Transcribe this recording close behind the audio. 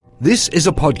This is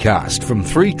a podcast from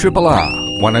 3RRR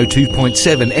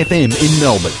 102.7 FM in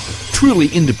Melbourne. Truly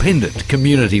independent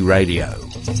community radio.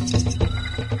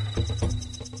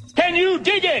 Can you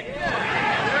dig it?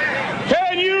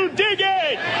 Can you dig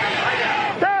it?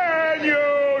 Can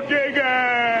you dig it?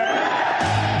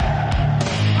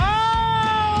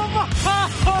 Oh,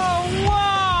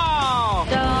 wow!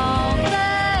 Don't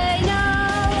they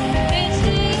know it's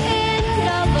the end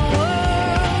of the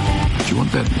world? Do you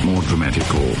want that more dramatic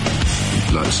or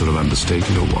like sort of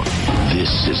understated or what?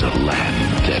 This is a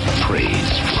land that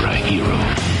prays for a hero.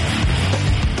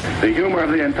 The humor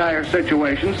of the entire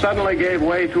situation suddenly gave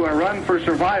way to a run for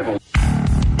survival.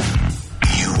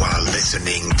 You are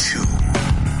listening to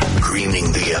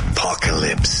Greening the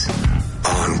Apocalypse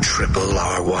on Triple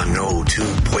R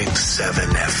 102.7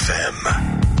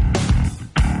 FM.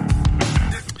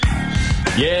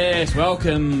 Yes,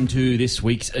 welcome to this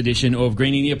week's edition of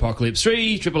Greening the Apocalypse,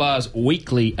 3RRR's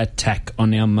weekly attack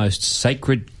on our most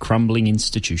sacred crumbling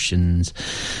institutions.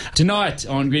 Tonight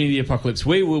on Greening the Apocalypse,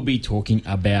 we will be talking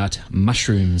about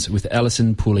mushrooms with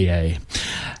Alison Poulier.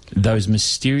 Those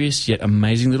mysterious yet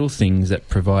amazing little things that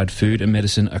provide food and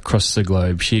medicine across the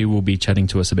globe. She will be chatting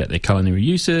to us about their culinary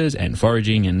uses and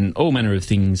foraging and all manner of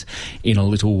things in a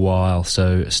little while,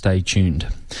 so stay tuned.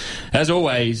 As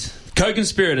always,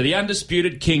 co-conspirator, the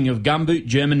undisputed king of gumboot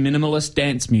German minimalist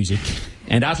dance music,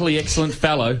 and utterly excellent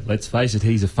fellow, let's face it,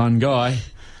 he's a fun guy.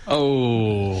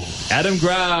 Oh. Adam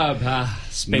Grubb.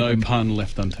 No pun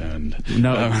left unturned.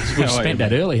 No, we spent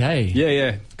that early, hey?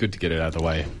 Yeah. Good to get it out of the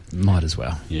way. Might as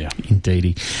well. Yeah.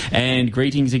 Indeedy. And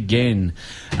greetings again.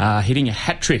 Hitting a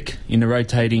hat-trick in the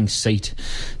rotating seat.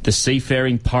 The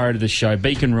seafaring pirate of the show,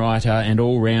 beacon writer and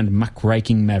all-round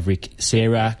muck-raking maverick,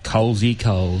 Sarah Colesy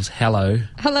Coles. Hello.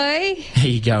 Hello. How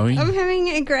you going? I'm having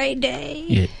a great day.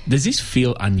 Yeah. Does this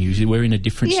feel unusual? We're in a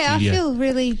different studio. Yeah, I feel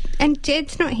really... And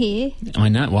Jed's not here. I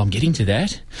know. Well, I'm getting to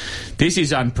that. This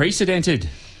is unprecedented.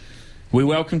 We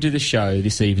welcome to the show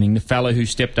this evening the fellow who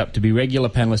stepped up to be regular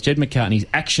panellist, Jed McCartney's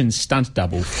action stunt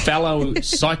double, fellow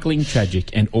cycling tragic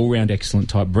and all-round excellent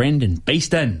type, Brendan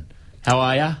Beeston. How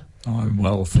are you? I'm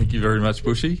well, thank you very much,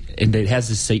 Bushy. Indeed. How's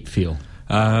the seat feel?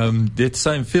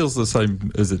 It feels the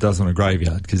same as it does on a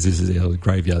graveyard, because this is our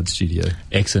graveyard studio.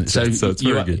 Excellent. So it's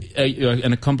very good. You're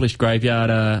an accomplished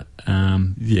graveyarder.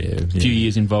 Yeah. A few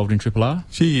years involved in Triple R?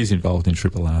 A few years involved in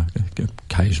Triple R.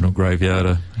 Occasional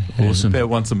graveyarder. Awesome. About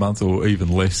once a month or even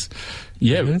less.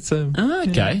 Yeah. It's,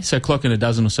 okay. Yeah. So clocking a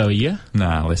dozen or so a year?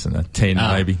 Nah, less than that. 10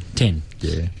 maybe. 10.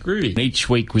 Yeah. Groovy. Each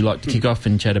week we like to kick off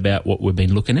and chat about what we've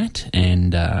been looking at.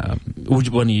 And would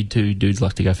one of you two dudes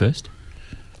like to go first?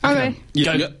 Okay.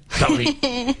 Go. Colesy.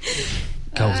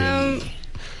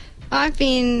 I've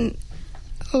been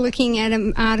looking at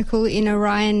an article in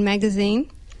Orion magazine.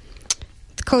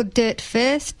 It's called Dirt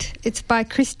First. It's by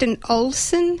Kristen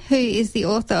Olsen, who is the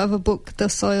author of a book, The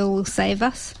Soil Will Save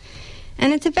Us.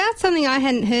 And it's about something I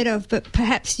hadn't heard of, but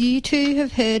perhaps you two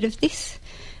have heard of this.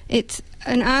 It's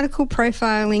an article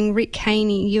profiling Rick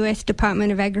Haney, US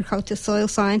Department of Agriculture soil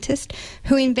scientist,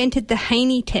 who invented the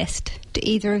Haney test. Do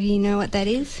either of you know what that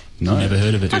is? No. Never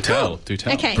heard of it. Do tell.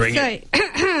 Okay, Bring it.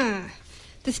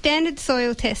 The standard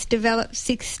soil test, developed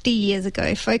 60 years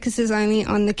ago, focuses only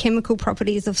on the chemical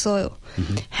properties of soil.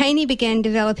 Mm-hmm. Haney began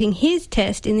developing his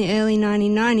test in the early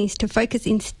 1990s to focus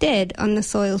instead on the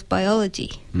soil's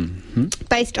biology. Mm-hmm.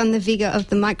 Based on the vigour of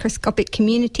the microscopic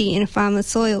community in a farmer's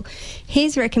soil,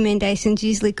 his recommendations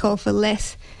usually call for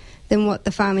less than what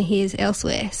the farmer hears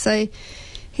elsewhere. So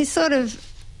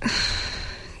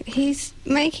he's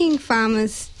making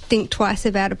farmers think twice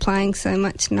about applying so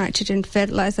much nitrogen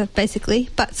fertiliser, basically.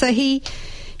 But so he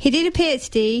did a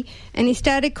PhD and he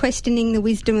started questioning the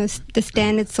wisdom of the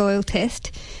standard soil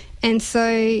test, and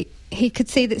so he could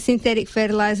see that synthetic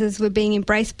fertilisers were being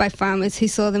embraced by farmers who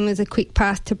saw them as a quick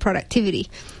path to productivity.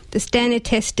 The standard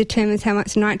test determines how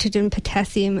much nitrogen,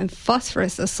 potassium and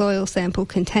phosphorus a soil sample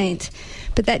contains,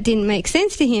 but that didn't make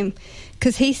sense to him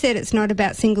because he said it's not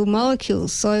about single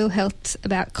molecules. Soil health's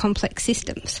about complex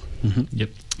systems. Mm-hmm. Yep.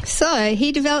 So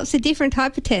he develops a different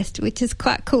type of test, which is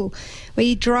quite cool, where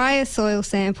you dry a soil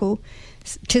sample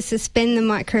to suspend the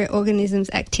microorganisms'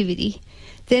 activity.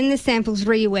 Then the sample's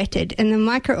re-wetted and the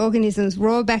microorganisms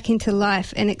roar back into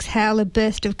life and exhale a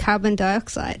burst of carbon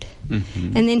dioxide.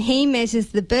 Mm-hmm. And then he measures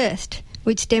the burst,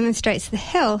 which demonstrates the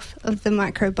health of the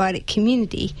microbiotic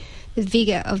community, the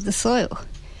vigour of the soil.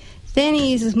 Then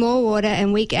he uses more water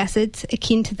and weak acids,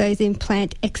 akin to those in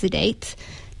plant exudates,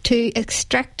 to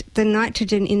extract the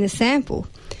nitrogen in the sample.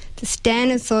 The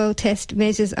standard soil test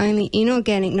measures only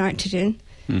inorganic nitrogen,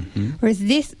 whereas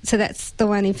this, so that's the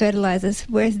one in fertilisers,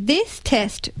 whereas this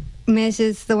test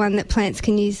measures the one that plants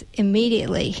can use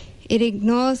immediately. It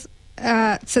ignores,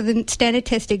 so the standard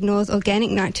test ignores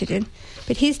organic nitrogen,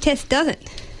 but his test doesn't.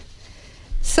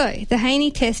 So the Haney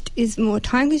test is more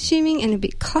time-consuming and a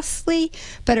bit costly,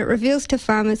 but it reveals to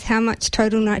farmers how much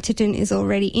total nitrogen is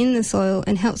already in the soil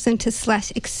and helps them to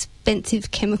slash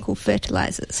expensive chemical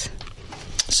fertilisers.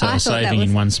 So saving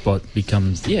in one spot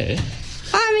becomes, yeah.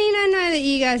 I mean, I know that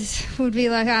you guys would be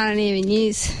like, I don't even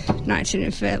use nitrogen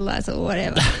fertiliser or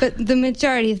whatever, but the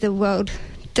majority of the world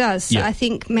does. So I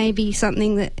think maybe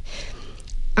something that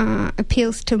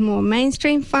appeals to more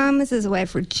mainstream farmers as a way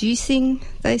of reducing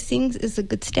those things is a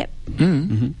good step.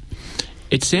 Mm-hmm.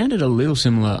 It sounded a little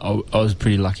similar. I was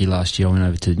pretty lucky last year. I went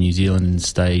over to New Zealand and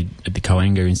stayed at the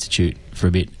Coanga Institute for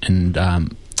a bit, and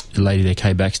the lady there,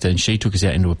 Kay Baxter, and she took us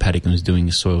out into a paddock and was doing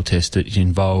a soil test that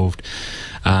involved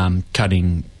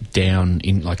cutting down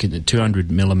in like in the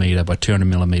 200 millimetre by 200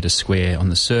 millimetre square on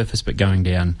the surface, but going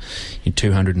down in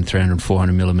 200 and 300 and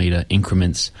 400 millimetre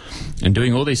increments, and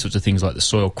doing all these sorts of things like the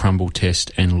soil crumble test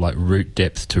and like root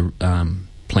depth to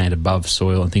plant above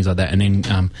soil and things like that, and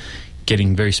then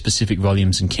getting very specific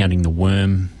volumes and counting the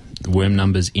worm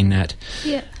numbers in that.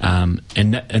 Yeah.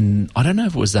 And I don't know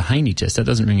if it was the Haney test. That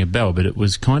doesn't ring a bell, but it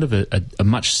was kind of a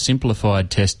much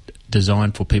simplified test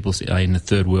designed for people in the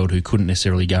third world who couldn't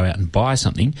necessarily go out and buy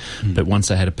something, but once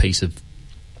they had a piece of,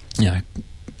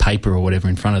 paper or whatever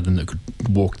in front of them that could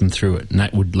walk them through it, and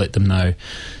that would let them know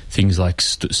things like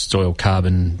soil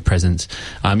carbon presence,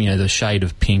 the shade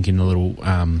of pink in the little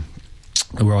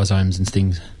rhizomes and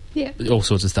things. Yeah. All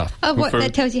sorts of stuff. Oh,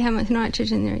 that tells you how much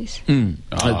nitrogen there is.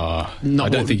 I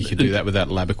don't think you could do that without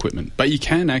lab equipment. But you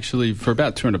can actually, for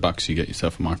about $200, you get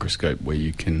yourself a microscope where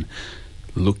you can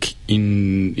look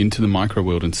into the micro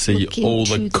world and see all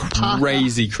the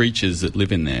crazy creatures that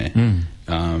live in there.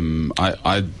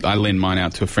 I lend mine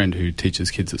out to a friend who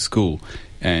teaches kids at school,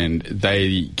 and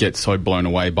they get so blown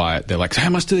away by it. They're like, so how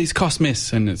much do these cost,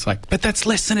 miss? And it's like, but that's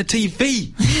less than a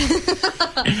TV.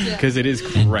 Because it is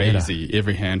crazy.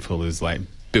 Every handful is like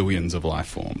billions of life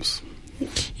forms.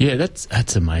 Yeah,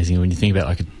 that's amazing when you think about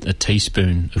like a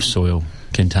teaspoon of soil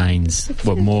contains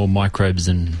more microbes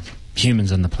than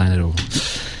humans on the planet.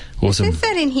 Awesome. It says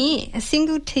that in here. A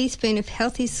single teaspoon of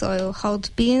healthy soil holds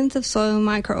billions of soil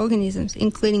microorganisms,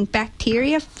 including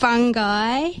bacteria,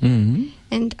 fungi,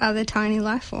 and other tiny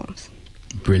life forms.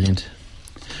 Brilliant.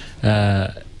 Do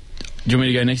you want me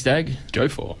to go next, Dag? Go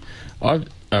for it.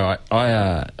 All right.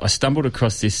 I stumbled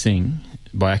across this thing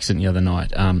by accident the other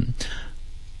night.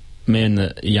 Me and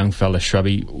the young fella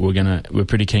Shrubby we're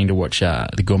pretty keen to watch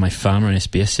The Gourmet Farmer on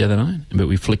SBS the other night, but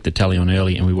we flicked the telly on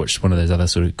early and we watched one of those other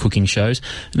sort of cooking shows.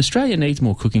 And Australia needs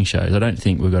more cooking shows. I don't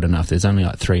think we've got enough. There's only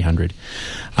like 300.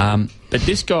 But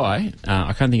this guy,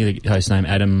 I can't think of the host's name,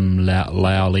 Adam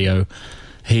Laulio,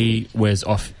 he was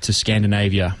off to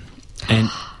Scandinavia, and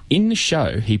in the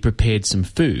show he prepared some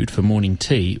food for morning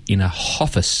tea in a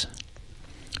hoffice.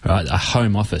 Right, a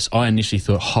home office. I initially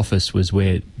thought Hoffice was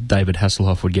where David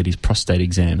Hasselhoff would get his prostate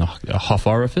exam, a Hoff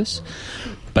orifice.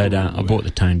 But I brought the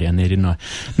tone down there, didn't I?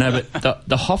 No, but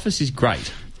the Hoffice is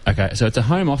great. Okay, so it's a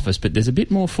home office, but there's a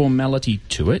bit more formality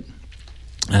to it.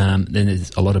 Then there's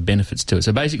a lot of benefits to it.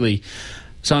 So basically,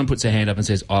 someone puts their hand up and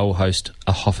says, I will host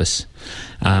a Hoffice.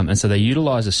 And so they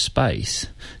utilise a space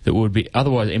that would be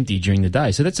otherwise empty during the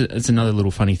day. So that's another little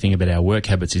funny thing about our work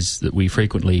habits, is that we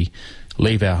frequently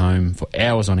leave our home for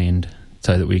hours on end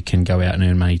so that we can go out and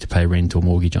earn money to pay rent or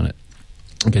mortgage on it.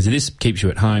 Okay, so this keeps you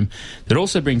at home. It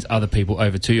also brings other people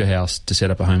over to your house to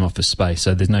set up a home office space,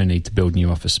 so there's no need to build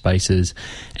new office spaces,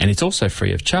 and it's also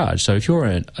free of charge. So if you're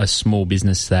a small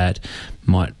business that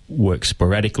might work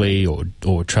sporadically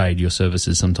or trade your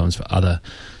services sometimes for other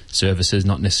services,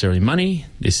 not necessarily money,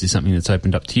 this is something that's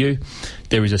opened up to you.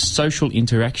 There is a social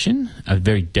interaction, a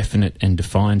very definite and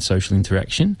defined social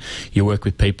interaction. You work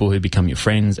with people who become your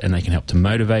friends and they can help to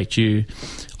motivate you.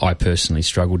 I personally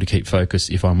struggle to keep focus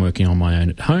if I'm working on my own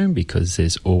at home, because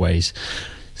there's always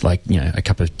a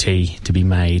cup of tea to be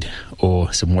made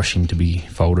or some washing to be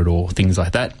folded or things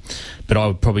like that. But I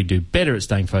would probably do better at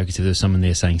staying focused if there's someone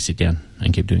there saying sit down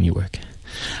and keep doing your work.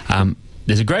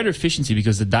 There's a greater efficiency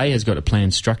because the day has got a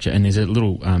planned structure, and there's a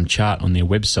little chart on their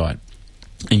website.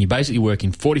 And you basically work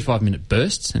in 45-minute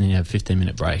bursts, and then you have a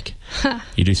 15-minute break.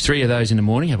 You do 3 of those in the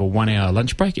morning, have a 1-hour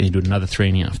lunch break, and you do another 3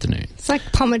 in the afternoon. It's like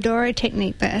Pomodoro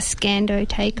technique, but a Scando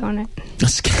take on it.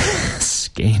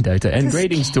 Scando. And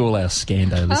greetings to all our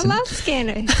Scando listeners. I love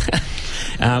Scando.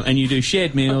 And you do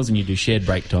shared meals and you do shared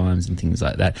break times and things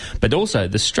like that. But also,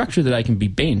 the structure of the day can be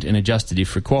bent and adjusted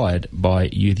if required by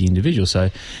you, the individual.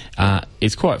 So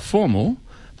it's quite formal,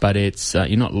 but it's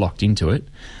you're not locked into it.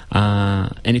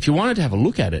 And if you wanted to have a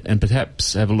look at it and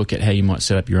perhaps have a look at how you might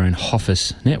set up your own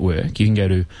Hoffice network, you can go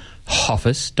to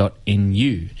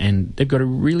hoffice.nu, and they've got a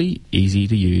really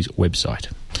easy-to-use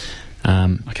website.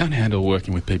 I can't handle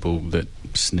working with people that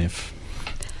sniff.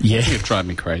 Yeah. I think it drives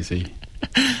me crazy.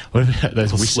 What about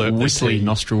those whistly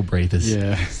nostril breathers?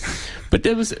 Yeah. But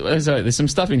there's some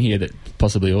stuff in here that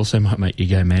possibly also might make you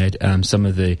go mad. Some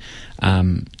of the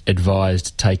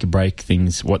advised take a break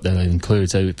things, what they include.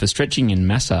 So for stretching and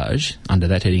massage, under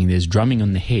that heading, there's drumming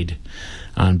on the head,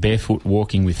 barefoot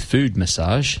walking with food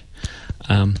massage.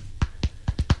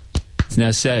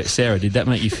 Now, Sarah, did that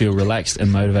make you feel relaxed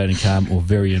and motivated and calm, or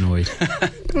very annoyed?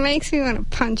 It makes me want to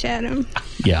punch Adam.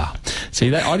 Yeah. See,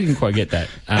 that I didn't quite get that.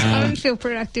 I don't feel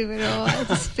productive at all. I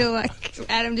just feel like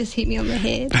Adam just hit me on the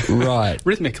head. Right.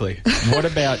 Rhythmically. What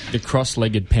about the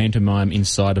cross-legged pantomime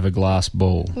inside of a glass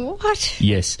ball? What?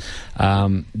 Yes.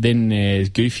 Then there's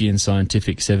goofy and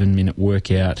scientific 7-minute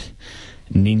workout,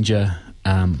 ninja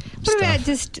what about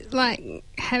just like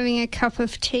having a cup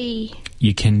of tea?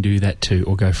 You can do that too,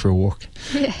 or go for a walk.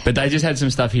 Yeah. But they just had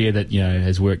some stuff here that,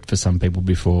 has worked for some people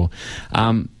before.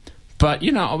 But,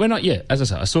 we're not yet. As I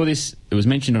say, I saw this, it was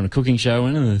mentioned on a cooking show,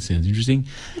 and that sounds interesting.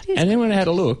 And then when I had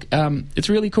a look, it's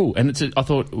really cool. And I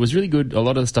thought it was really good. A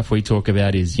lot of the stuff we talk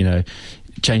about is,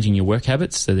 changing your work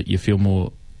habits so that you feel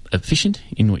more efficient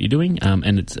in what you're doing.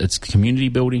 And it's community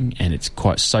building, and it's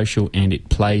quite social, and it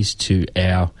plays to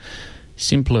our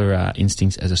simpler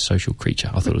instincts as a social creature.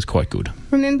 I thought it was quite good.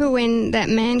 Remember when that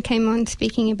man came on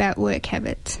speaking about work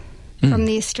habits from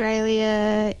the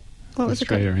Australia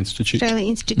Institute? Australia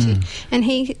Institute. And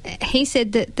he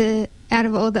said that out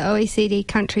of all the OECD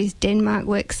countries, Denmark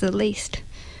works the least,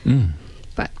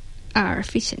 but are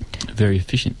efficient. Very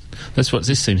efficient. That's what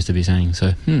this seems to be saying.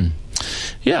 So,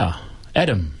 yeah.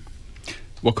 Adam.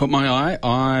 What caught my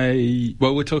eye?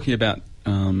 We're talking about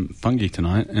fungi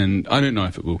tonight, and I don't know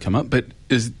if it will come up, but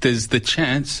there's the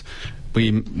chance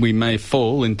we may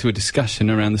fall into a discussion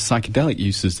around the psychedelic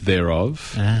uses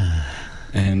thereof.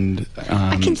 And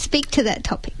I can speak to that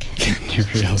topic. Can you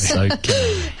really? So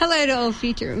hello to all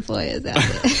future employers out there.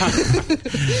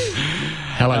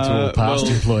 Hello to all past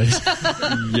employees.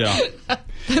 Yeah.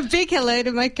 A big hello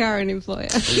to my current employer.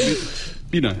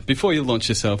 Before you launch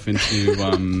yourself into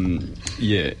an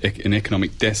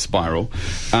economic death spiral,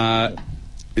 and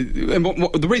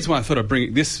the reason why I thought I'd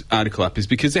bring this article up is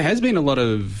because there has been a lot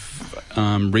of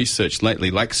research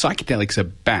lately. Like, psychedelics are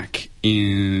back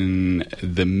in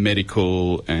the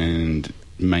medical and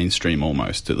mainstream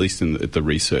almost, at least at the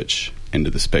research end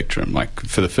of the spectrum. Like,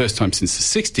 for the first time since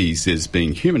the 60s, there's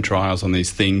been human trials on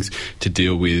these things to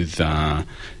deal with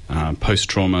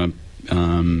post-trauma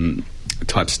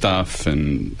type stuff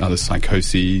and other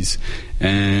psychoses,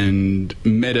 and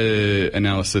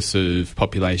meta-analysis of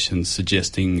populations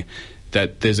suggesting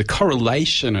that there's a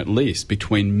correlation, at least,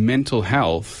 between mental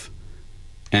health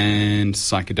and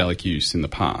psychedelic use in the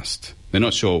past. They're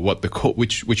not sure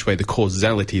which way the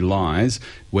causality lies,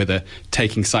 whether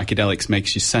taking psychedelics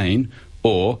makes you sane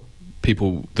or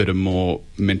people that are more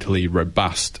mentally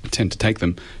robust tend to take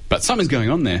them. But something's going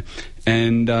on there.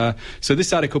 And so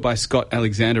this article by Scott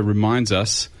Alexander reminds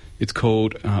us, it's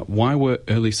called Why Were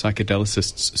Early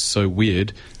Psychedelicists So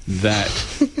Weird? That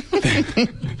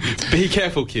be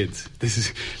careful, kids. This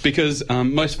is because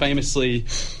most famously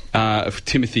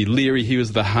Timothy Leary, he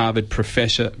was the Harvard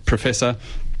professor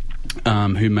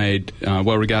who made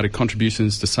well-regarded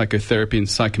contributions to psychotherapy and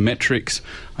psychometrics.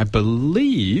 I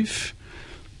believe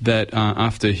that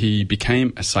after he became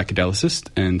a psychedelicist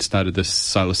and started the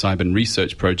psilocybin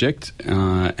research project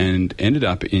and ended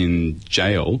up in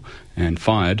jail and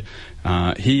fired,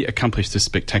 he accomplished a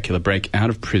spectacular break out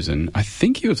of prison. I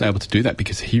think he was able to do that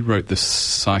because he wrote the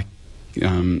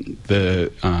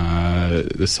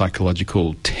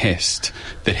psychological test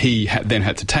that he then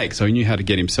had to take, so he knew how to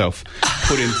get himself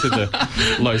put into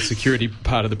the low security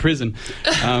part of the prison.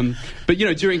 But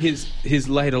during his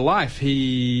later life,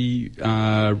 he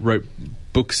wrote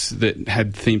books that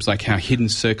had themes like how hidden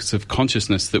circuits of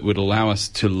consciousness that would allow us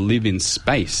to live in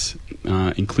space,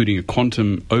 including a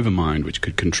quantum overmind which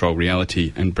could control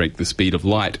reality and break the speed of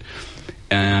light.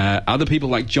 Other people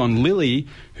like John Lilly,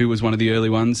 who was one of the early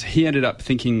ones, he ended up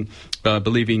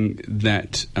believing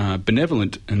that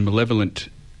benevolent and malevolent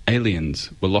aliens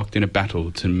were locked in a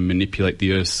battle to manipulate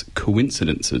the Earth's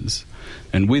coincidences,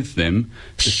 and with them,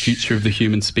 the future of the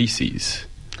human species.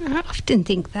 I often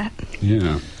think that.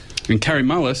 Yeah. And Carrie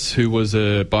Mullis, who was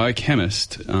a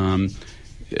biochemist,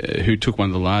 who took one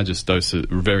of the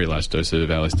very large doses of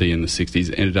LSD in the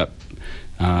 60s, ended up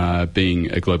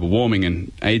being a global warming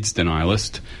and AIDS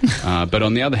denialist. But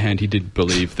on the other hand, he did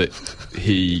believe that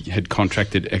he had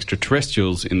contracted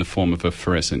extraterrestrials in the form of a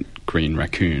fluorescent green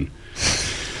raccoon.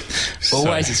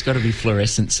 Always it's got to be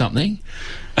fluorescent something.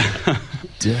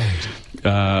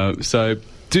 Dude. So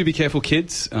do be careful,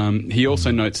 kids. He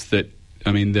also notes that,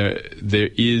 there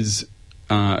is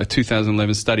a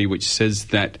 2011 study which says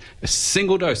that a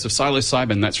single dose of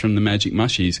psilocybin, that's from the Magic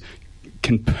Mushies,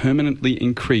 can permanently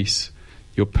increase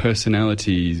your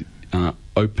personality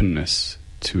openness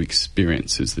to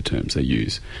experience, is the terms they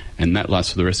use. And that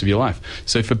lasts for the rest of your life.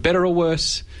 So for better or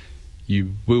worse,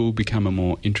 you will become a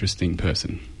more interesting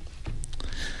person.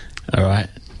 All right.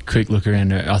 Quick look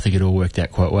around. I think it all worked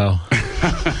out quite well.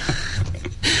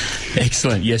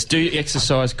 Excellent. Yes, do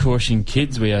exercise caution,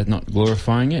 kids. We are not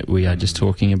glorifying it. We are just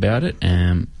talking about it.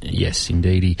 Yes,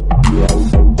 indeedy.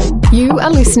 You are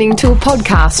listening to a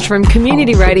podcast from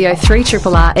Community Radio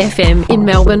 3RRR FM in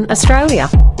Melbourne, Australia.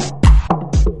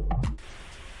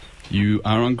 You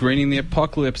are on Greening the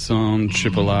Apocalypse on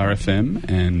RRR FM,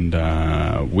 and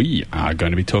we are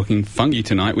going to be talking fungi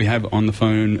tonight. We have on the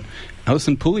phone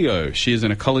Alison Puleo. She is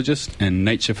an ecologist and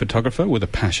nature photographer with a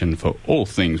passion for all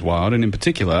things wild, and in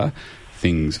particular,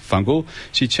 things fungal.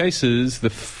 She chases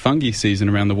the fungi season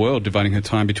around the world, dividing her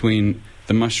time between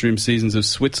the mushroom seasons of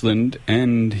Switzerland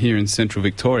and here in central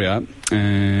Victoria,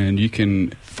 and you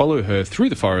can follow her through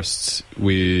the forests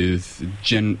with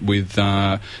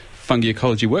fungi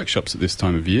ecology workshops at this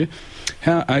time of year.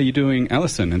 How are you doing,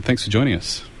 Alison? And thanks for joining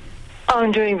us.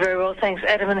 I'm doing very well, thanks,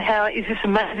 Adam. And how is this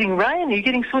amazing rain? Are you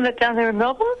getting some of that down there in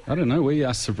Melbourne? I don't know. We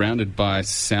are surrounded by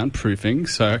soundproofing,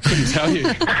 so I couldn't tell you.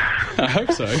 I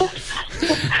hope so.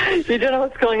 You don't know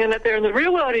what's going on out there in the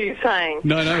real world, are you saying?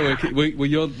 No,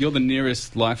 you're the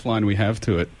nearest lifeline we have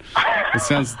to it. It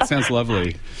sounds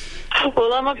lovely.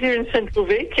 Well, I'm up here in Central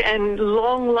Vic, and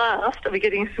long last, we're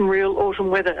getting some real autumn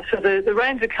weather. So the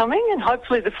rains are coming, and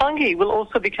hopefully the fungi will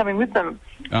also be coming with them.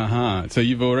 So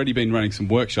you've already been running some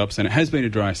workshops, and it has been a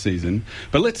dry season.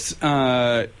 But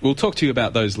we'll talk to you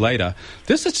about those later.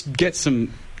 Let's get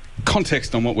some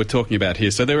context on what we're talking about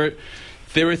here. So there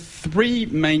are three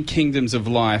main kingdoms of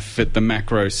life at the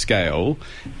macro scale,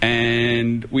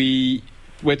 and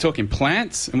we're talking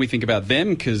plants, and we think about them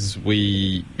because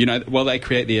they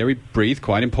create the air we breathe,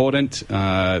 quite important.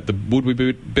 The wood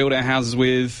we build our houses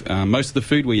with, most of the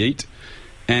food we eat.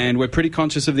 And we're pretty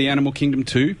conscious of the animal kingdom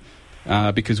too,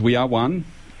 because we are one.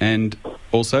 And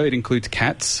also it includes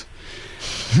cats.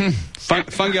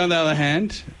 Fungi, on the other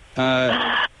hand,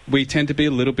 we tend to be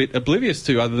a little bit oblivious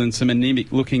to, other than some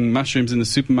anemic-looking mushrooms in the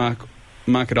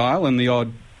supermarket aisle and the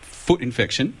odd foot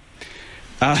infection.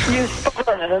 You're spot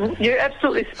on. You're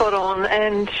absolutely spot on,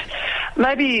 and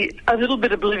maybe a little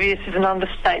bit oblivious is an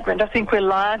understatement. I think we're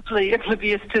largely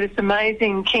oblivious to this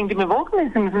amazing kingdom of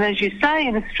organisms, and as you say,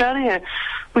 in Australia,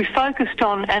 we focused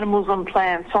on animals, on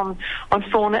plants, on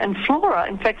fauna and flora.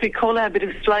 In fact, we call our bit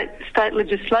of state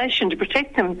legislation to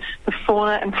protect them the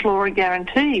Fauna and Flora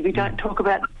Guarantee. We don't talk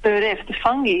about the third F, the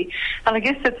fungi, and I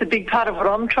guess that's a big part of what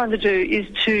I'm trying to do, is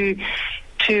to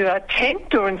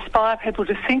tempt or inspire people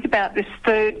to think about this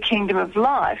third kingdom of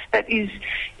life that is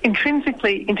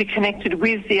intrinsically interconnected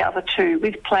with the other two,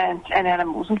 with plants and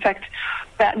animals. In fact,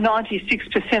 about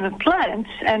 96% of plants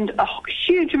and a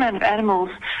huge amount of animals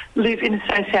live in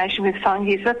association with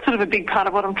fungi. So that's sort of a big part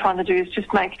of what I'm trying to do, is just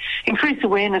increase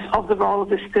awareness of the role of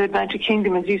this third major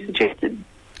kingdom, as you suggested.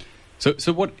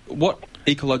 So what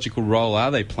ecological role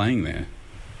are they playing there?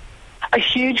 A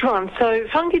huge one. So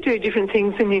fungi do different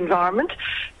things in the environment.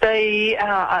 They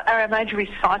are our major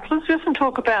recyclers. We often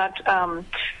talk about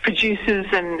producers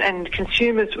and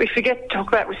consumers. We forget to talk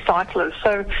about recyclers.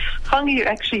 So fungi are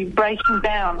actually breaking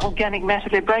down organic matter.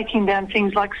 They're breaking down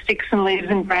things like sticks and leaves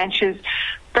and branches,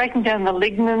 breaking down the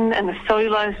lignin and the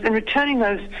cellulose and returning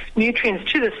those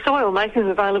nutrients to the soil, making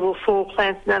them available for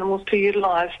plants and animals to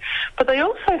utilise. But they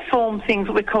also form things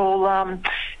that we call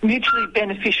mutually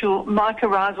beneficial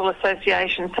mycorrhizal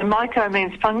associations. So myco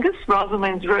means fungus, rhizal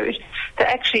means root. They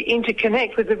actually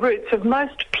interconnect with the roots of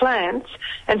most plants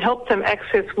and help them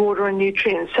access water and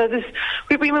nutrients. So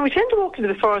we tend to walk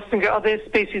into the forest and go, oh, there's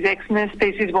species X and there's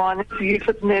species Y and there's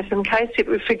eucalypt and there's some cassia, but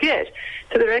we forget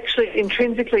that they're actually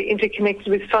intrinsically interconnected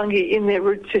with fungi in their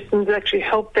root systems that actually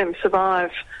help them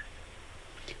survive.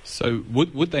 So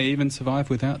would they even survive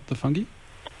without the fungi?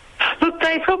 Look,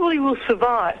 they probably will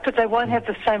survive, but they won't have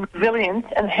the same resilience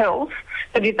and health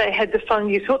that if they had the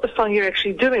fungi. So what the fungi are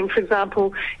actually doing, for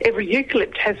example, every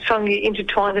eucalypt has fungi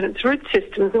intertwined in its root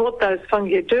systems, and what those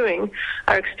fungi are doing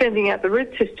are extending out the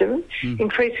root system,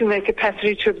 increasing their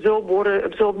capacity to absorb water,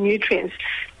 absorb nutrients,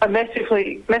 by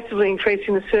massively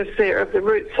increasing the surface area of the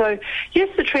root. So, yes,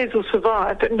 the trees will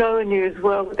survive, but nowhere near as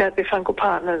well without their fungal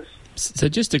partners. So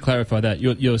just to clarify that,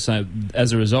 you're saying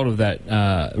as a result of that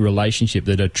relationship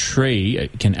that a tree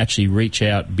can actually reach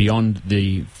out beyond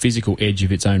the physical edge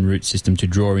of its own root system to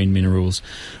draw in minerals,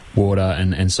 water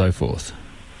and so forth?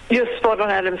 You're spot on,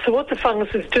 Adam. So what the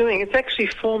fungus is doing, it's actually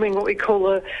forming what we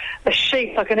call a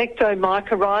sheath, like an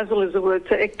ectomycorrhizal is the word.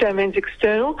 So ecto means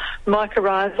external,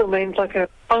 mycorrhizal means like a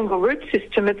fungal root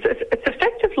system. It's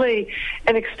effectively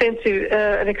an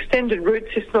extended root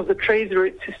system of the tree's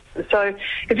root system. So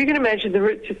if you can imagine the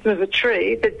root system of a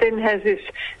tree that then has this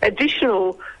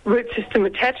additional root system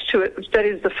attached to it, that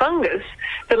is the fungus,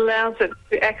 that allows it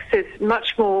to access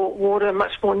much more water,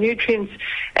 much more nutrients,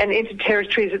 and into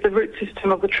territories that the root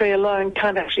system of the tree alone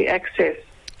can't actually access.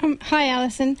 Hi,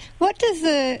 Alison. What does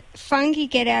the fungi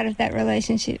get out of that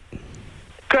relationship?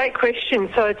 Great question.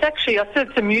 So it's actually, I said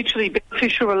it's a mutually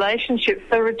beneficial relationship.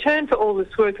 So in return for all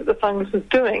this work that the fungus is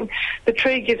doing, the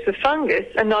tree gives the fungus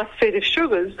a nice feed of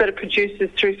sugars that it produces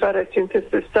through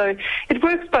photosynthesis. So it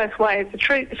works both ways.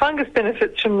 The fungus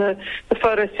benefits from the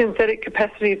photosynthetic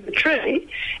capacity of the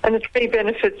tree, and the tree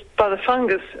benefits from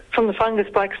the fungus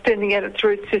by extending out its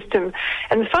root system.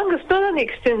 And the fungus not only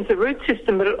extends the root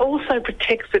system, but it also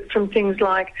protects it from things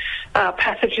like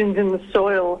pathogens in the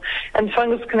soil. And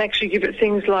fungus can actually give it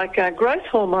things like growth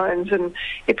hormones, and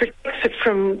it protects it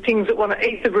from things that want to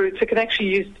eat the roots. It can actually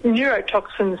use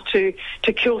neurotoxins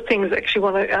to kill things that actually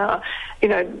want to,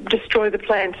 destroy the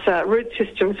plant's root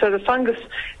system. So the fungus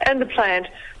and the plant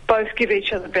both give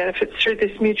each other benefits through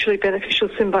this mutually beneficial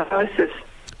symbiosis.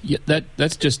 Yeah,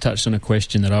 that's just touched on a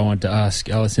question that I wanted to ask.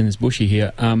 Alison, it's Bushy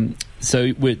here. I'm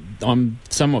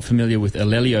somewhat familiar with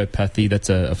alleliopathy. That's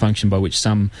a function by which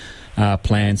some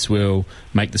plants will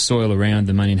make the soil around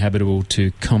them uninhabitable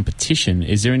to competition.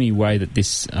 Is there any way that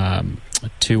this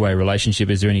two-way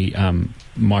relationship, is there any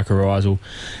mycorrhizal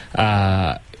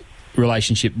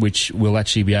relationship which will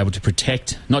actually be able to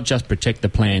protect, not just protect the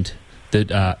plant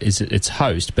that is its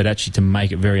host, but actually to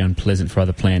make it very unpleasant for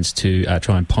other plants to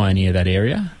try and pioneer that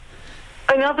area?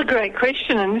 Another great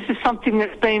question, and this is something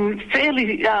that's been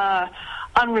fairly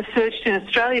unresearched in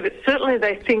Australia, but certainly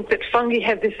they think that fungi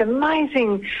have this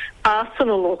amazing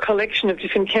arsenal or collection of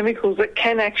different chemicals that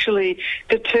can actually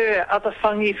deter other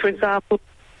fungi, for example,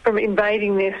 from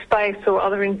invading their space, or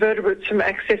other invertebrates from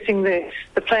accessing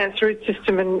the plant's root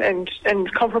system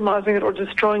and compromising it or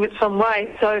destroying it some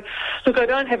way. So, look, I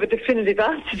don't have a definitive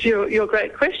answer to your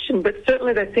great question, but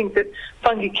certainly they think that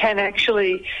fungi can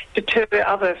actually deter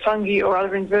other fungi or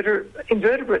other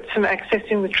invertebrates from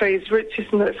accessing the tree's root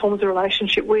system that it forms a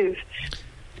relationship with.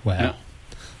 Wow.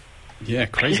 Yeah,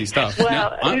 crazy stuff.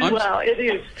 Wow, it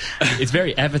is. It's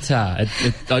very Avatar. I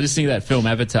just think of that film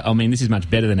Avatar. I mean, this is much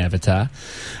better than Avatar.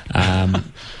 And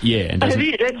it's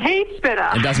heaps better.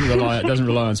 It doesn't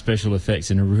rely on special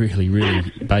effects and a really,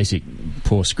 really basic,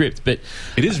 poor script. But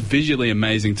it is visually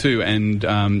amazing too.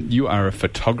 And you are a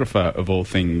photographer of all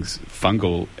things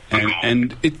fungal,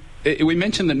 and we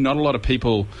mentioned that not a lot of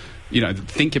people,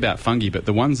 think about fungi, but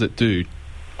the ones that do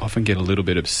often get a little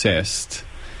bit obsessed.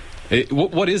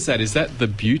 What is that? Is that the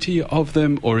beauty of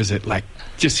them, or is it like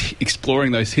just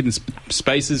exploring those hidden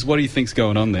spaces? What do you think's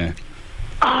going on there?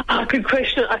 Good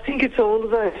question. I think it's all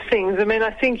of those things. I mean,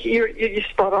 I think you're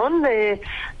spot on. They're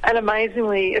an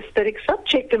amazingly aesthetic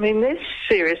subject. I mean, they're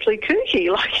seriously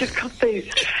kooky. Like, you've got these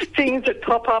things that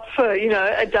pop up for,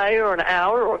 a day or an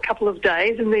hour or a couple of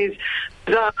days in these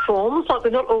bizarre forms. Like,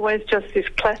 they're not always just this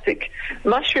classic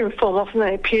mushroom form. Often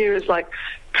they appear as, like,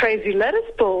 crazy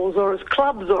lattice balls, or as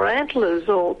clubs or antlers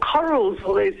or corals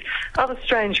or these other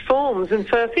strange forms. And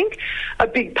so I think a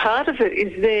big part of it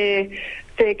is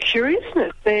their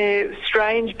curiousness, their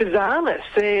strange bizarreness,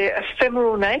 their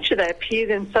ephemeral nature. They appear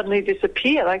then suddenly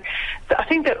disappear. Like, I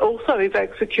think that also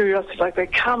evokes the curiosity. Like, they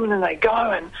come and then they go,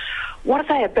 and what are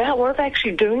they about? What are they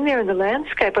actually doing there in the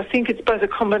landscape? I think it's both a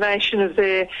combination of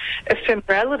their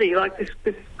ephemerality, like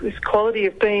this quality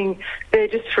of being there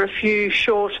just for a few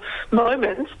short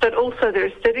moments, but also their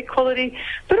aesthetic quality.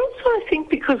 But also I think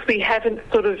because we haven't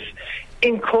sort of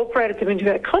incorporated them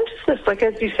into our consciousness, like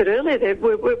as you said earlier,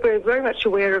 we're very much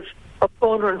aware of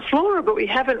fauna and flora, but we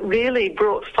haven't really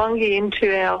brought fungi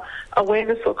into our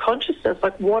awareness or consciousness.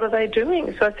 Like, what are they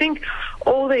doing? So I think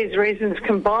all these reasons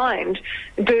combined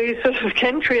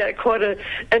can create quite an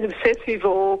obsessive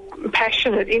or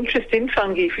passionate interest in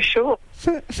fungi, for sure.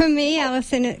 For me,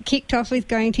 Alison, it kicked off with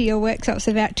going to your workshops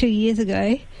about 2 years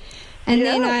ago. And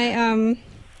then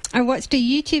I watched a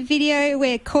YouTube video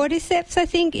where cordyceps, I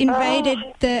think, invaded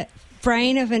the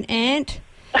brain of an ant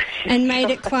and made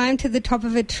it climb to the top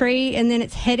of a tree, and then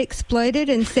its head exploded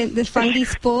and sent the fungi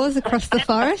spores across the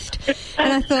forest.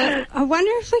 And I thought, I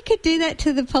wonder if we could do that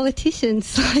to the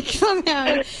politicians, like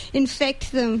somehow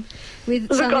infect them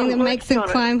with something that makes them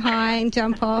climb high and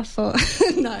jump off, or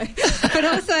no. But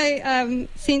also,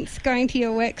 since going to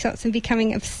your workshops and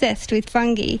becoming obsessed with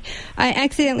fungi, I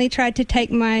accidentally tried to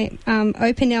take my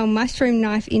Opinel mushroom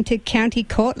knife into county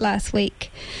court last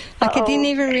week. Like, I didn't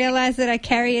even realise that I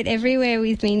carry it everywhere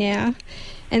with me now.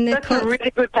 And that's a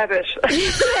really good habit.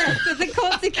 So the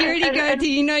court security go, do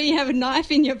you know you have a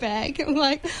knife in your bag? I'm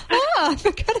like, I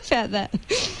forgot about that.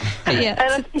 But And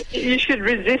I think you should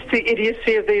resist the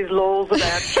idiocy of these laws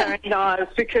about carrying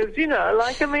knives because,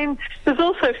 there's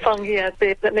also fungi out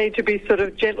there that need to be sort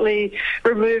of gently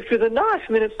removed with a knife.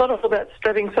 I mean, it's not all about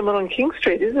stabbing someone on King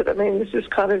Street, is it? I mean, this is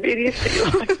kind of idiocy.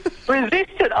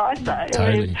 Resist it, I say.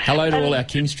 Totally. Hello to all our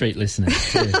King Street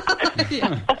listeners.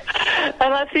 Yeah.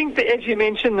 And I think that, as you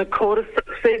mentioned, the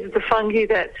cordyceps, the fungi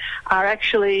that are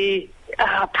actually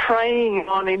preying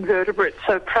on invertebrates,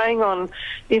 so preying on,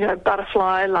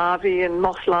 butterfly larvae and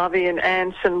moth larvae and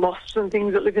ants and wasps and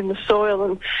things that live in the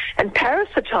soil and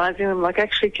parasitising them, like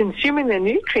actually consuming their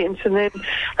nutrients. And then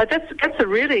that's a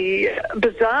really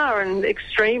bizarre and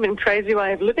extreme and crazy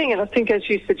way of living. And I think, as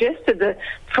you suggested,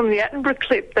 from the Attenborough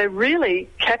clip, they really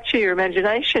capture your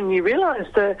imagination. You realise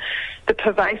the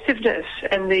pervasiveness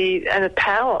and the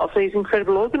power of these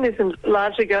incredible organisms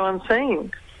largely go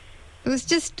unseen. It was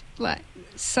just like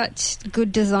such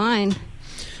good design.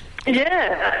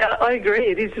 Yeah, I agree.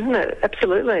 It is, isn't it?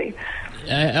 Absolutely.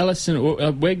 Alison,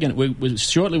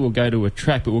 shortly we'll go to a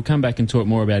track, but we'll come back and talk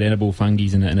more about edible fungi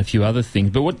and a few other things.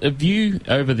 But what have you,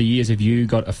 over the years, have you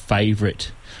got a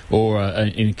favourite or an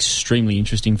extremely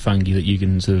interesting fungi that you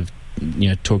can sort of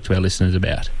talk to our listeners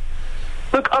about?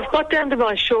 Look, I've got down to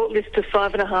my short list of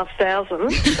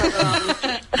 5,500.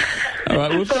 All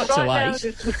right, we've got to late.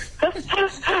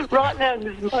 Right now, in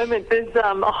this moment, there's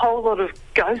a whole lot of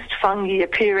ghost fungi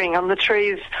appearing on the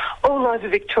trees all over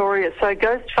Victoria. So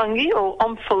ghost fungi, or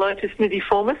Omphalotus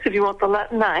nidiformis, if you want the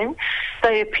Latin name,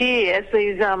 they appear as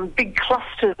these big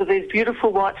clusters of these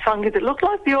beautiful white fungi that look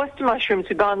like the oyster mushrooms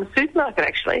you buy in the supermarket,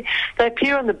 actually. They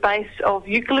appear on the base of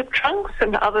eucalypt trunks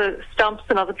and other stumps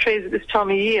and other trees at this time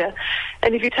of year.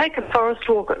 And if you take a forest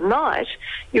walk at night,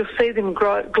 you'll see them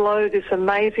glow this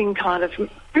amazing kind of...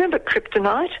 Remember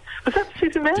kryptonite? Was that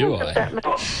Superman? Do I?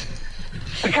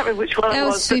 I can't remember which one that it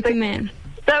was. Was Superman.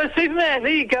 That was Superman.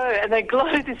 There you go. And they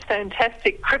glow this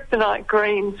fantastic kryptonite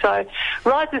green. So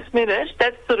right this minute,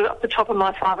 that's sort of up the top of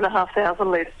my 5,500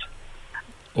 list.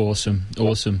 Awesome.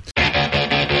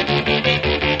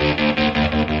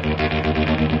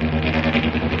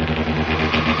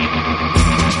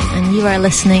 And you are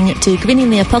listening to Greening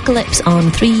the Apocalypse on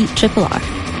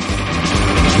 3RRR.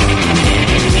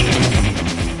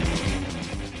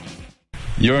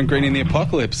 You're on Greening the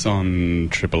Apocalypse on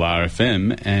RRR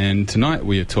FM, and tonight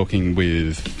we are talking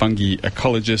with fungi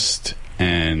ecologist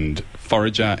and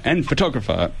forager and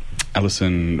photographer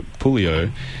Alison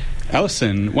Puleo.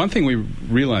 Alison, one thing we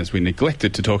realised we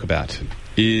neglected to talk about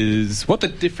is what the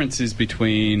difference is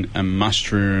between a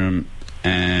mushroom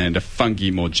and a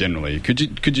fungi more generally. Could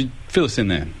you fill us in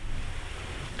there?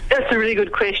 That's a really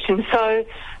good question. So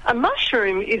a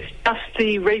mushroom is just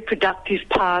the reproductive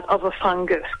part of a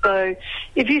fungus. So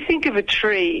if you think of a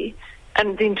tree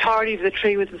and the entirety of the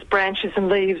tree with its branches and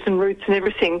leaves and roots and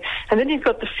everything, and then you've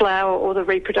got the flower or the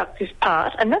reproductive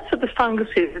part, and that's what the fungus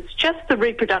is. It's just the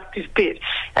reproductive bit.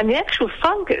 And the actual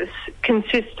fungus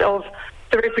consists of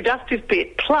the reproductive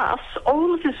bit plus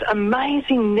all of this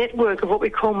amazing network of what we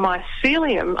call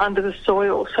mycelium under the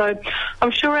soil. So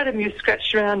I'm sure, Adam, you've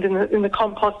scratched around in the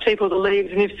compost heap or the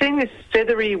leaves, and you've seen this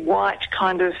feathery white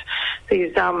kind of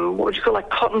these what would you call, like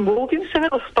cotton wool. Have you seen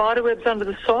that, or spider webs under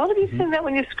the soil? Have you seen that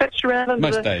when you've scratched around under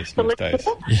most days. So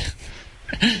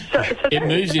it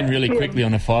moves in really quickly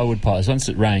on a firewood pile. So once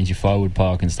it rains, your firewood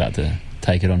pile can start to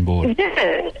take it on board.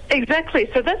 Yeah, Exactly.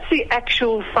 So that's the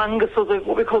actual fungus, or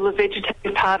what we call the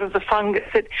vegetative part of the fungus.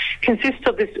 It consists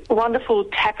of this wonderful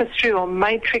tapestry or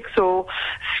matrix or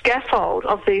scaffold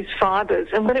of these fibres.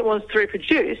 And when it wants to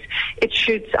reproduce, it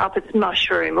shoots up its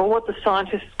mushroom, or what the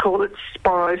scientists call its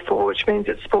sporophore, which means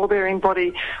its spore-bearing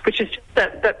body, which is just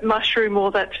that mushroom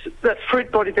or that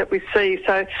fruit body that we see.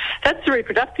 So that's the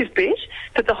reproductive bit,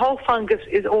 but the whole fungus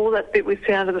is all that bit we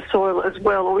see under the soil as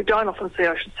well, or we don't often see,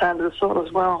 I should say, under the soil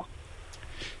as well.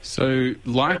 So,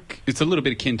 it's a little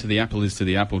bit akin to the apple is to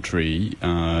the apple tree,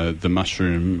 the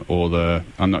mushroom, or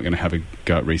I'm not going to have a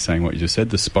go at re-saying what you just said,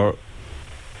 the spore...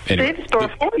 Anyway,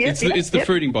 it's the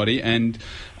fruiting body, and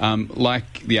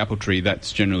like the apple tree,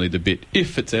 that's generally the bit,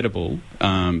 if it's edible,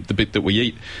 the bit that we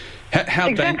eat.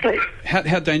 Exactly.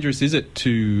 How dangerous is it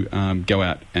to go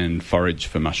out and forage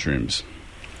for mushrooms?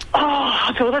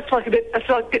 Oh, so that's like a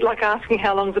bit like asking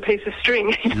how long's a piece of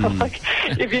string. You know, like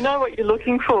if you know what you're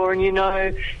looking for, and you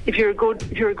know if you're a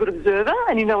good observer,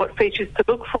 and you know what features to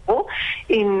look for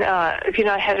if you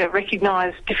know how to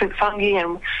recognise different fungi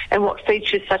and what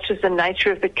features, such as the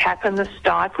nature of the cap and the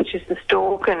stipe, which is the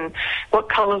stalk, and what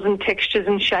colours and textures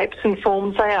and shapes and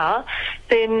forms they are,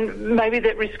 then maybe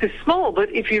that risk is small.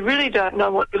 But if you really don't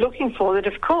know what you're looking for,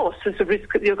 then of course there's a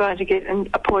risk that you're going to get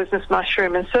a poisonous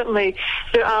mushroom. And certainly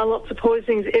there are lots of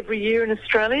poisonings every year in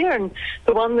Australia, and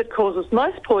the one that causes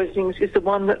most poisonings is the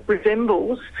one that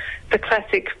resembles the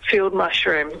classic field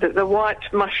mushroom, the white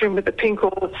mushroom with the pink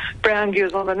or brown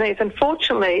gills underneath.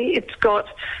 Unfortunately, it's got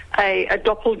a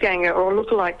doppelganger or a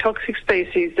lookalike toxic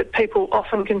species that people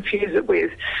often confuse it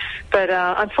with. But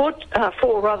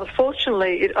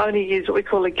fortunately, it only is what we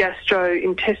call a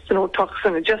gastrointestinal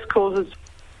toxin. It just causes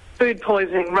food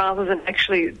poisoning rather than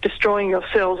actually destroying your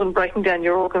cells and breaking down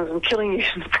your organs and killing you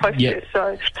in the process. Yeah.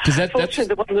 So,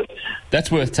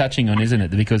 that's worth touching on, isn't it?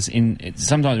 Because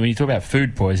sometimes when you talk about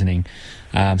food poisoning,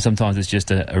 sometimes it's just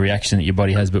a reaction that your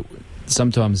body has, but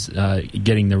sometimes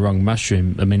getting the wrong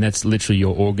mushroom, I mean, that's literally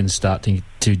your organs starting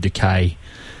to decay,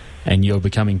 and you're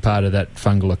becoming part of that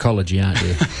fungal ecology, aren't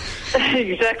you?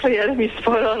 Exactly, Adam, you're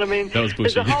spot on. I mean,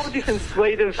 there's a whole different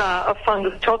suite of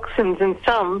fungus toxins, and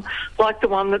some, like the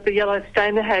one that the yellow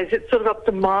stainer has, it's sort of up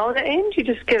the milder end. You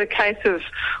just get a case of,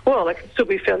 well, it can still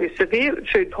be fairly severe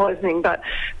food poisoning, but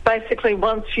basically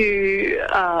once you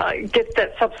get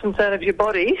that substance out of your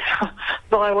body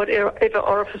via whatever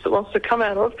orifice it wants to come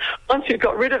out of, once you've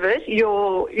got rid of it,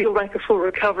 you'll make a full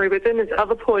recovery. But then there's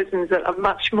other poisons that are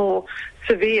much more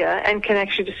severe and can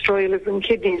actually destroy your liver and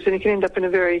kidneys, and you can end up in a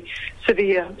very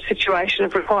severe situation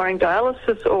of requiring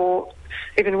dialysis, or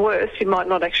even worse, you might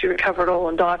not actually recover at all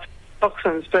and die from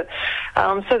toxins. But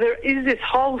so there is this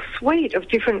whole suite of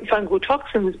different fungal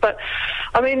toxins. But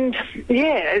I mean,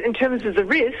 yeah, in terms of the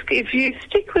risk, if you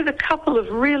stick with a couple of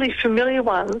really familiar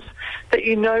ones that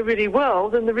you know really well,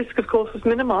 then the risk, of course, is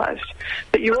minimised.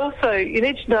 But you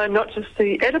need to know not just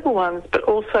the edible ones, but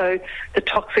also the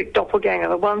toxic doppelganger,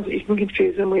 the ones that you can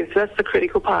confuse them with. So that's the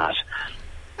critical part.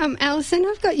 Alison,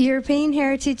 I've got European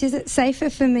heritage. Is it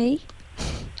safer for me?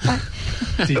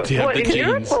 What, in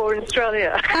Europe or in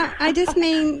Australia? I just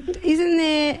mean,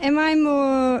 am I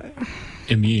more...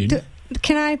 immune?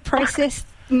 Can I process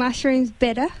mushrooms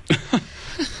better?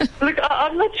 Look,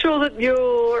 I'm not sure that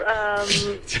your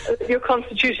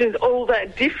constitution is all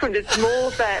that different. It's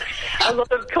more that a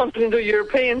lot of continental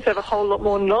Europeans have a whole lot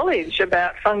more knowledge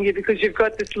about fungi, because you've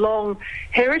got this long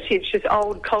heritage, this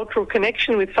old cultural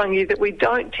connection with fungi that we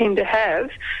don't tend to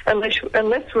have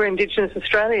unless we're Indigenous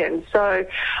Australians. So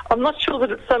I'm not sure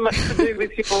that it's so much to do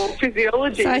with your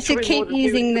physiology. So I should keep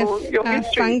using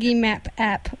the Fungi Map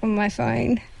app on my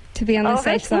phone to be on the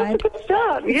safe side. That's a good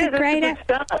start. It's a great app.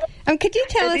 Could you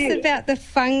tell us about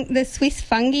the Swiss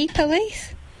fungi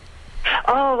police?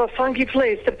 Oh, the fungi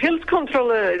police, the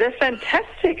Pilzkontrolleur, they're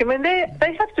fantastic. I mean, they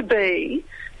have to be,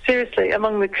 seriously,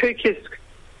 among the kookiest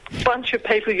bunch of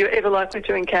people you're ever likely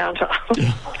to encounter.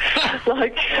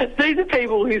 Like, these are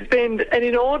people who spend an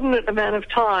inordinate amount of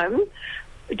time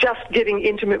just getting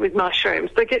intimate with mushrooms.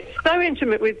 They get so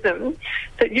intimate with them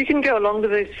that you can go along to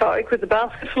these folk with a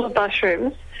basket full of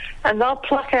mushrooms, and they'll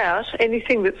pluck out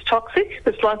anything that's toxic,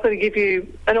 that's likely to give you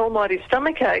an almighty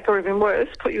stomachache, or even worse,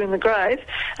 put you in the grave,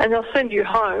 and they'll send you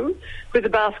home with a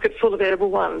basket full of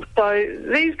edible ones. So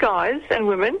these guys and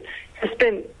women have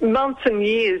spent months and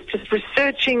years just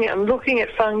researching and looking at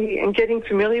fungi and getting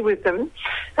familiar with them,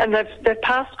 and they've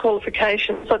passed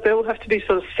qualifications. Like, they all have to be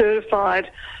sort of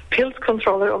certified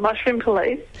Pilzkontrolleur or mushroom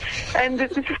police, and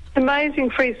it's this amazing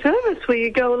free service where you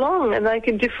go along and they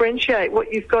can differentiate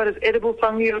what you've got as edible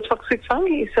fungi or toxic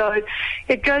fungi. So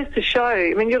it goes to show,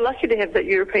 I mean, you're lucky to have that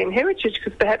European heritage,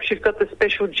 because perhaps you've got the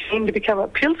special gene to become a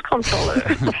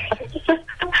Pilzkontrolleur.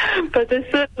 But there's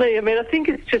certainly, I think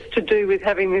it's just to do with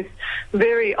having this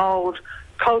very old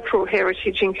cultural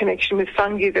heritage in connection with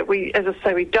fungi that we, as I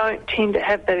say, we don't tend to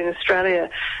have that in Australia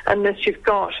unless you've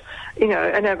got,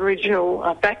 an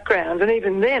Aboriginal background. And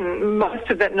even then, most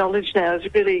of that knowledge now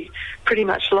is really pretty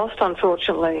much lost,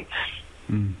 unfortunately.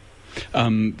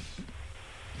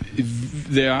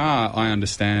 There are, I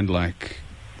understand,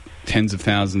 tens of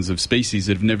thousands of species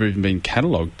that have never even been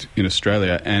catalogued in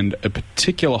Australia, and a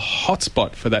particular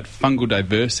hotspot for that fungal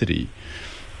diversity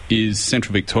is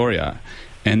Central Victoria,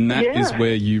 and that is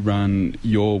where you run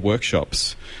your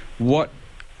workshops. What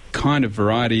kind of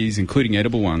varieties, including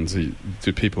edible ones, do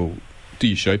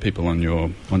you show people on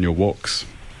your walks?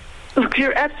 Look,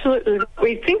 you're absolutely right.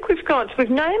 We think we've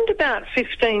named about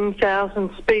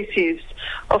 15,000 species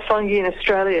of fungi in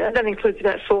Australia. That includes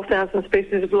about 4,000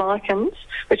 species of lichens,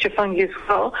 which are fungi as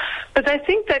well. But they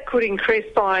think that could increase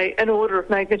by an order of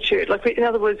magnitude. In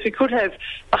other words, we could have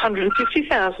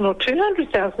 150,000 or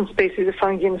 200,000 species of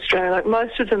fungi in Australia.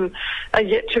 Most of them are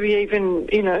yet to be even,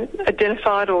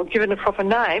 identified or given a proper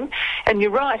name. And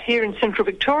you're right, here in Central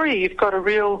Victoria, you've got a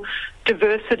real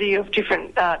diversity of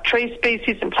different tree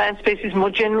species and plant species, more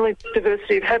generally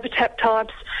diversity of habitat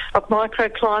types, of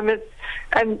microclimates,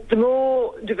 and the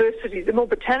more diversity, the more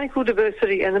botanical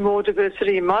diversity and the more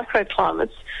diversity in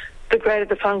microclimates, the greater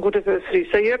the fungal diversity.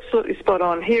 So you're absolutely spot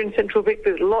on. Here in Central Vic,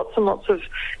 there's lots and lots of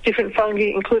different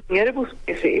fungi, including edible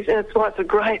species, and that's why it's a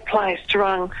great place to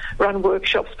run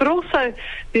workshops. But also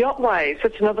the Otways,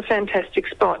 that's another fantastic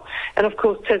spot. And of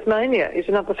course, Tasmania is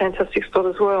another fantastic spot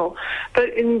as well. But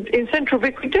in Central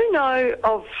Vic, we do know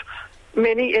of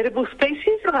many edible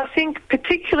species, and I think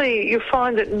particularly you'll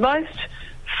find that most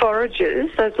foragers,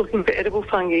 those looking for edible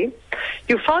fungi,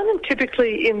 you'll find them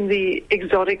typically in the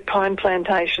exotic pine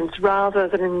plantations rather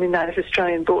than in the native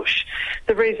Australian bush.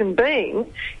 The reason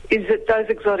being is that those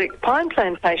exotic pine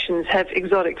plantations have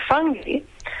exotic fungi,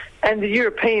 and the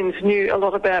Europeans knew a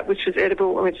lot about which is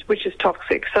edible and which is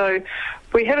toxic. So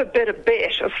we have a better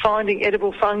bet of finding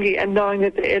edible fungi and knowing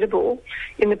that they're edible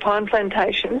in the pine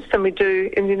plantations than we do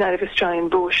in the native Australian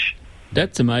bush.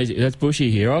 That's amazing. That's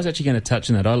bushy here. I was actually going to touch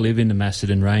on that. I live in the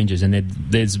Macedon Ranges, and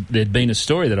there'd been a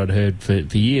story that I'd heard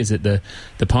for years that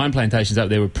the pine plantations up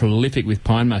there were prolific with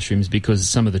pine mushrooms because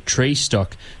some of the tree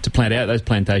stock to plant out those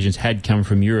plantations had come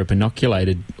from Europe,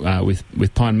 inoculated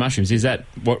with pine mushrooms. Is that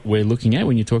what we're looking at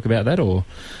when you talk about that, or...?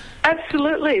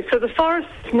 Absolutely. So the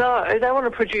forests know they want to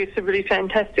produce a really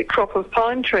fantastic crop of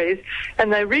pine trees,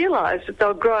 and they realise that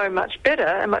they'll grow much better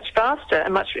and much faster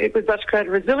and with much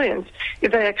greater resilience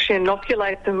if they actually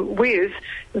inoculate them with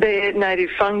their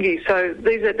native fungi. So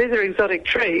these are exotic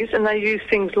trees, and they use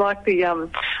things like the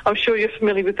I'm sure you're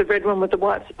familiar with the red one with the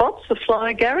white spots, the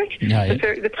fly agaric,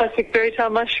 the classic fairytale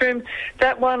mushroom.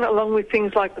 That one, along with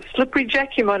things like the slippery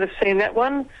jack, you might have seen that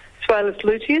one. Sualis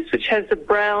luteus, which has the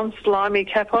brown slimy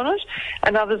cap on it,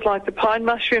 and others like the pine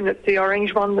mushroom, that's the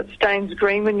orange one that stains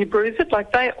green when you bruise it.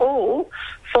 They all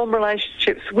form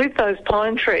relationships with those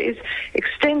pine trees,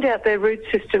 extend out their root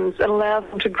systems and allow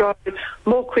them to grow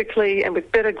more quickly and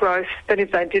with better growth than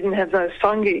if they didn't have those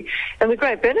fungi. And the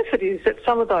great benefit is that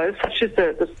some of those, such as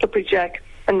the slippery jack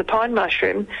and the pine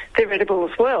mushroom, they're edible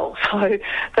as well. So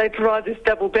they provide this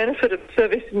double benefit of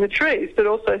servicing the trees, but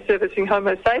also servicing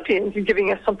Homo sapiens and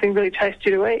giving us something really tasty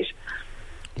to eat.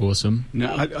 Awesome.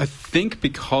 Now, I think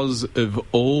because of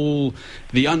all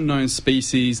the unknown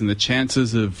species and the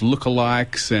chances of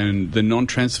lookalikes and the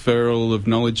non-transferal of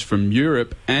knowledge from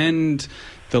Europe and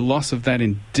the loss of that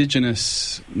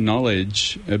indigenous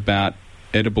knowledge about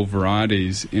edible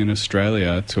varieties in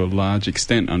Australia to a large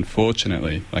extent,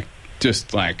 unfortunately,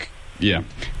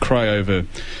 cry over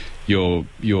your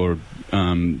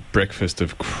breakfast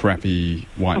of crappy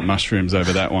white mushrooms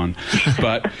over that one.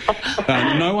 But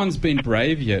no one's been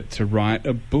brave yet to write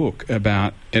a book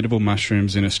about edible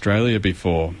mushrooms in Australia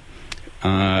before.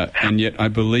 And yet I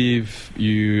believe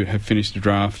you have finished a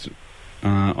draft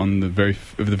on the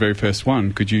very first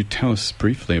one. Could you tell us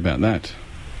briefly about that?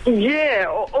 Yeah,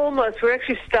 almost. We're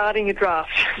actually starting a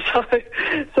draft.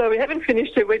 So we haven't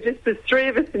finished it. There's three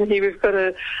of us in here. We've got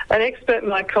an expert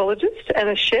mycologist and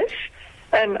a chef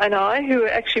and I who are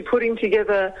actually putting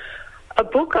together a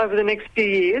book over the next few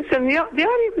years. And the idea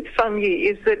with fungi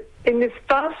is that in this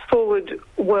fast-forward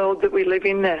world that we live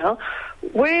in now,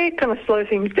 we're going to slow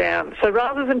things down. So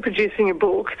rather than producing a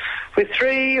book with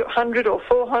 300 or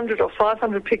 400 or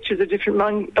 500 pictures of different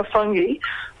fungi,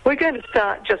 we're going to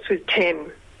start just with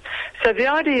 10. So the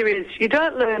idea is you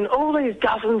don't learn all these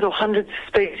dozens or hundreds of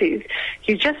species.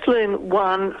 You just learn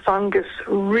one fungus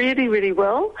really, really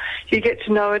well. You get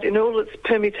to know it in all its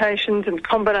permutations and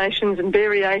combinations and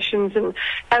variations and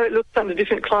how it looks under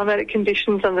different climatic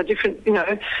conditions, under different,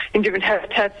 in different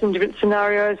habitats and different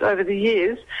scenarios over the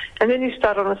years. And then you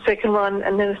start on a second one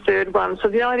and then a third one. So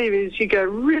the idea is you go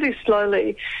really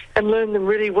slowly and learn them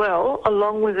really well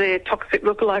along with their toxic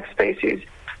lookalike species,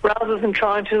 rather than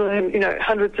trying to learn,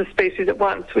 hundreds of species at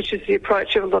once, which is the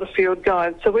approach of a lot of field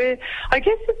guides. So I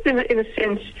guess it's in a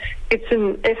sense, it's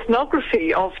an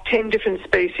ethnography of 10 different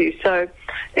species. So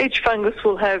each fungus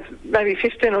will have maybe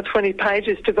 15 or 20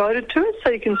 pages devoted to it,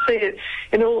 so you can see it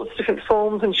in all its different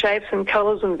forms and shapes and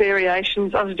colours and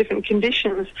variations under different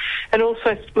conditions, and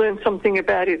also learn something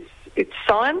about its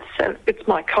science and its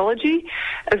mycology,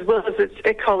 as well as its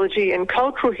ecology and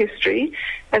cultural history.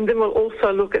 And then we'll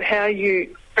also look at how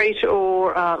you treat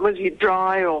or whether you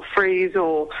dry or freeze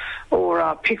or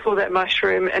pickle that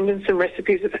mushroom, and then some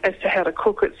recipes as to how to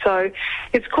cook it. So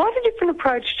it's quite a different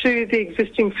approach to the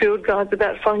existing field guides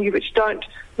about fungi, which don't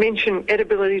mention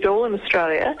edibility at all in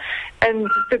Australia. And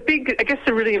the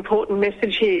really important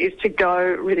message here is to go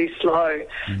really slow.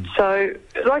 So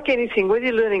like anything, whether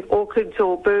you're learning orchids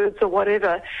or birds or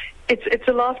whatever, it's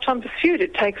a lifetime pursuit.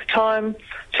 It takes time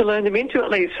to learn them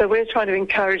intimately. So we're trying to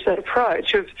encourage that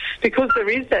approach because there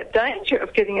is that danger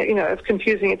of getting of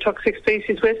confusing a toxic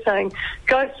species. We're saying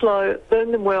go slow,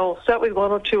 learn them well, start with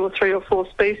 1 or 2 or 3 or 4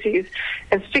 species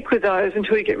and stick with those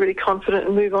until you get really confident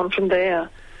and move on from there.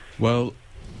 Well,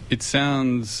 it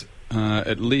sounds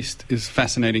at least as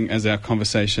fascinating as our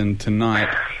conversation tonight.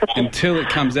 Until it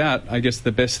comes out, I guess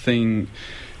the best thing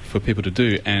for people to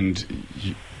do, and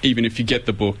even if you get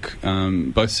the book,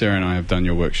 both Sarah and I have done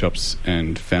your workshops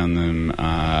and found them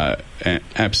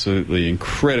absolutely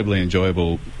incredibly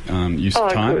enjoyable use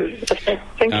of time. Good. Okay.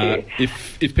 Thank you.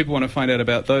 If people want to find out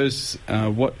about those,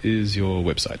 what is your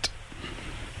website?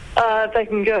 They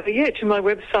can go to my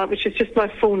website, which is just my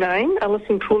full name,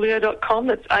 AlisonPoulio.com.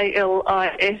 That's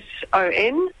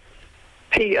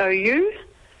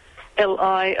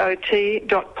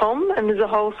AlisonPouliot.com, and there's a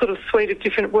whole sort of suite of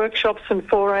different workshops and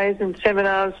forays and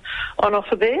seminars on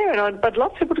offer there, and I'd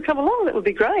love people to come along. That would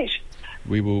be great.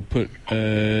 We will put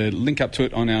a link up to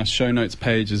it on our show notes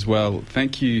page as well.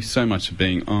 Thank you so much for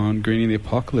being on Greening the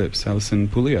Apocalypse, Alison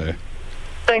Poulio.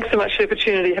 Thanks so much for the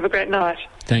opportunity. Have a great night.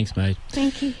 Thanks, mate.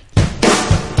 Thank you.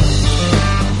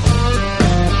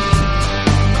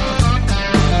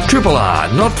 Triple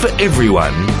R, not for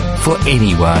everyone, for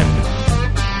anyone.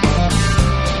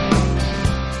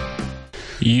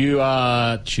 You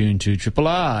are tuned to Triple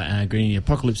R. Greening the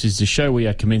Apocalypse is the show. We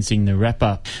are commencing the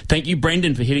wrap-up. Thank you,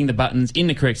 Brendan, for hitting the buttons in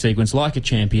the correct sequence like a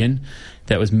champion.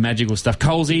 That was magical stuff.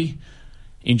 Colsey,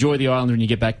 enjoy the island when you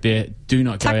get back there. Do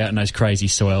not go out in those crazy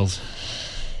swells.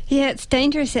 Yeah, it's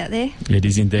dangerous out there. It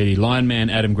is indeed. Lion Man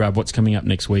Adam Grubb, what's coming up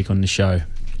next week on the show?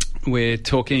 We're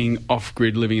talking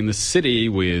off-grid living in the city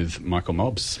with Michael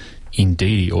Mobbs.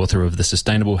 Indeed, author of The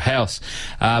Sustainable House.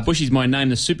 Bushy's my name.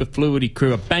 The Superfluity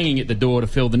crew are banging at the door to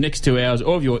fill the next 2 hours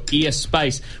of your ear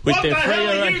space with what their the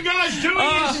hell are you guys doing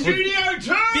in Studio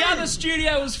 2? The other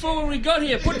studio was full when we got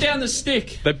here. Put down the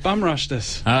stick. They bum rushed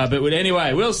us. But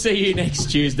anyway, we'll see you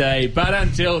next Tuesday. But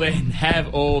until then,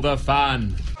 have all the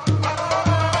fun.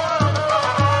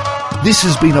 This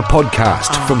has been a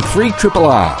podcast from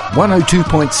 3RRR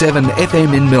 102.7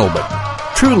 FM in Melbourne.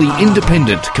 Truly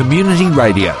independent community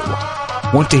radio.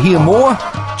 Want to hear more?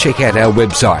 Check out our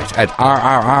website at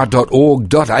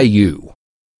rrr.org.au.